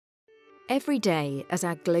Every day, as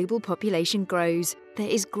our global population grows, there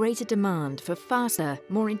is greater demand for faster,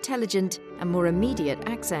 more intelligent, and more immediate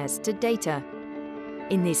access to data.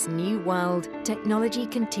 In this new world, technology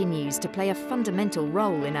continues to play a fundamental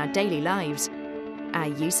role in our daily lives. Our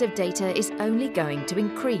use of data is only going to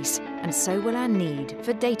increase, and so will our need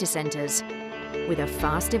for data centres. With a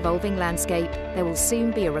fast evolving landscape, there will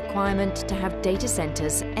soon be a requirement to have data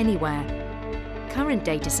centres anywhere. Current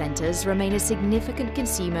data centres remain a significant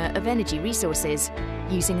consumer of energy resources,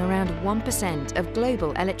 using around 1% of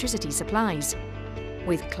global electricity supplies.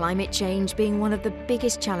 With climate change being one of the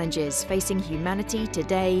biggest challenges facing humanity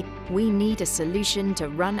today, we need a solution to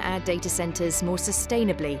run our data centres more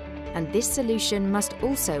sustainably, and this solution must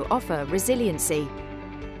also offer resiliency.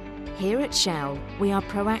 Here at Shell, we are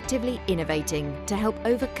proactively innovating to help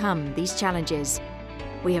overcome these challenges.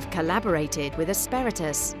 We have collaborated with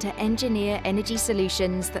Asperitas to engineer energy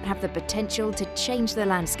solutions that have the potential to change the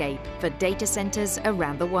landscape for data centres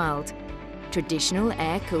around the world. Traditional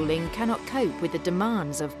air cooling cannot cope with the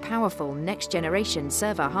demands of powerful next-generation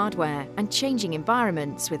server hardware and changing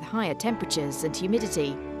environments with higher temperatures and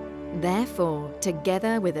humidity. Therefore,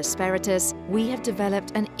 together with Asperitas, we have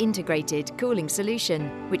developed an integrated cooling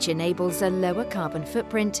solution which enables a lower carbon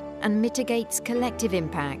footprint and mitigates collective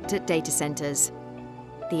impact at data centres.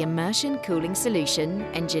 The Immersion cooling solution,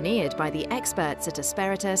 engineered by the experts at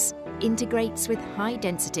Asperitas, integrates with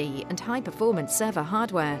high-density and high-performance server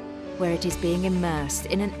hardware, where it is being immersed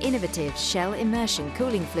in an innovative Shell Immersion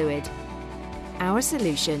cooling fluid. Our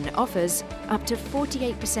solution offers up to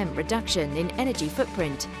 48% reduction in energy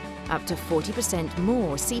footprint, up to 40%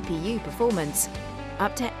 more CPU performance,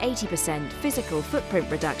 up to 80% physical footprint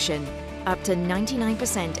reduction, up to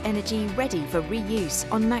 99% energy ready for reuse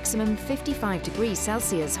on maximum 55 degrees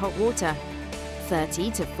Celsius hot water,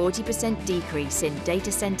 30 to 40% decrease in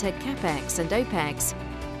data center CapEx and OpEx,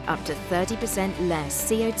 up to 30%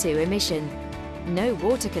 less CO2 emission. No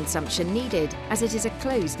water consumption needed as it is a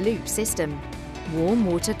closed-loop system. Warm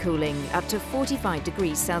water cooling up to 45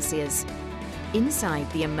 degrees Celsius. Inside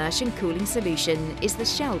the Immersion cooling solution is the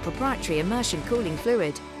Shell proprietary Immersion cooling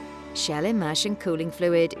fluid. Shell Immersion cooling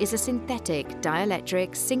fluid is a synthetic,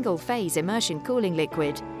 dielectric, single-phase immersion cooling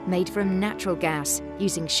liquid made from natural gas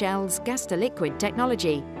using Shell's gas-to-liquid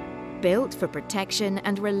technology. Built for protection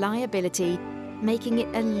and reliability, making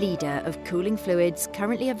it a leader of cooling fluids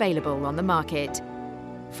currently available on the market.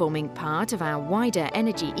 Forming part of our wider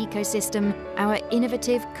energy ecosystem, our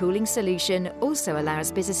innovative cooling solution also allows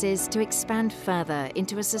businesses to expand further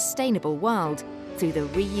into a sustainable world through the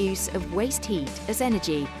reuse of waste heat as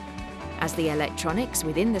energy. As the electronics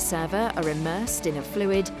within the server are immersed in a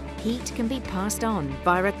fluid, heat can be passed on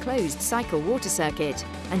via a closed-cycle water circuit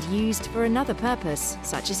and used for another purpose,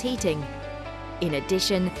 such as heating. In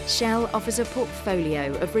addition, Shell offers a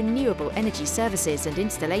portfolio of renewable energy services and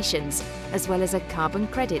installations, as well as a carbon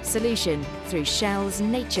credit solution through Shell's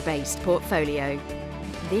nature-based portfolio.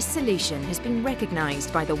 This solution has been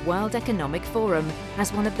recognised by the World Economic Forum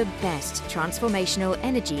as one of the best transformational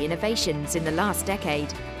energy innovations in the last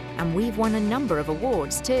decade, and we've won a number of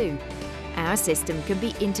awards too. Our system can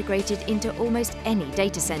be integrated into almost any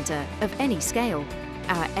data centre of any scale.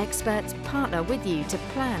 Our experts partner with you to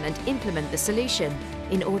plan and implement the solution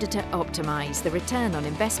in order to optimise the return on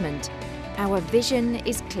investment. Our vision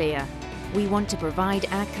is clear. We want to provide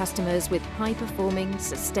our customers with high-performing,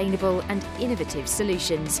 sustainable and innovative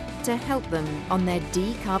solutions to help them on their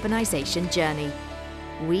decarbonisation journey.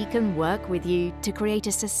 We can work with you to create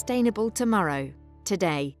a sustainable tomorrow,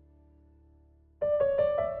 today.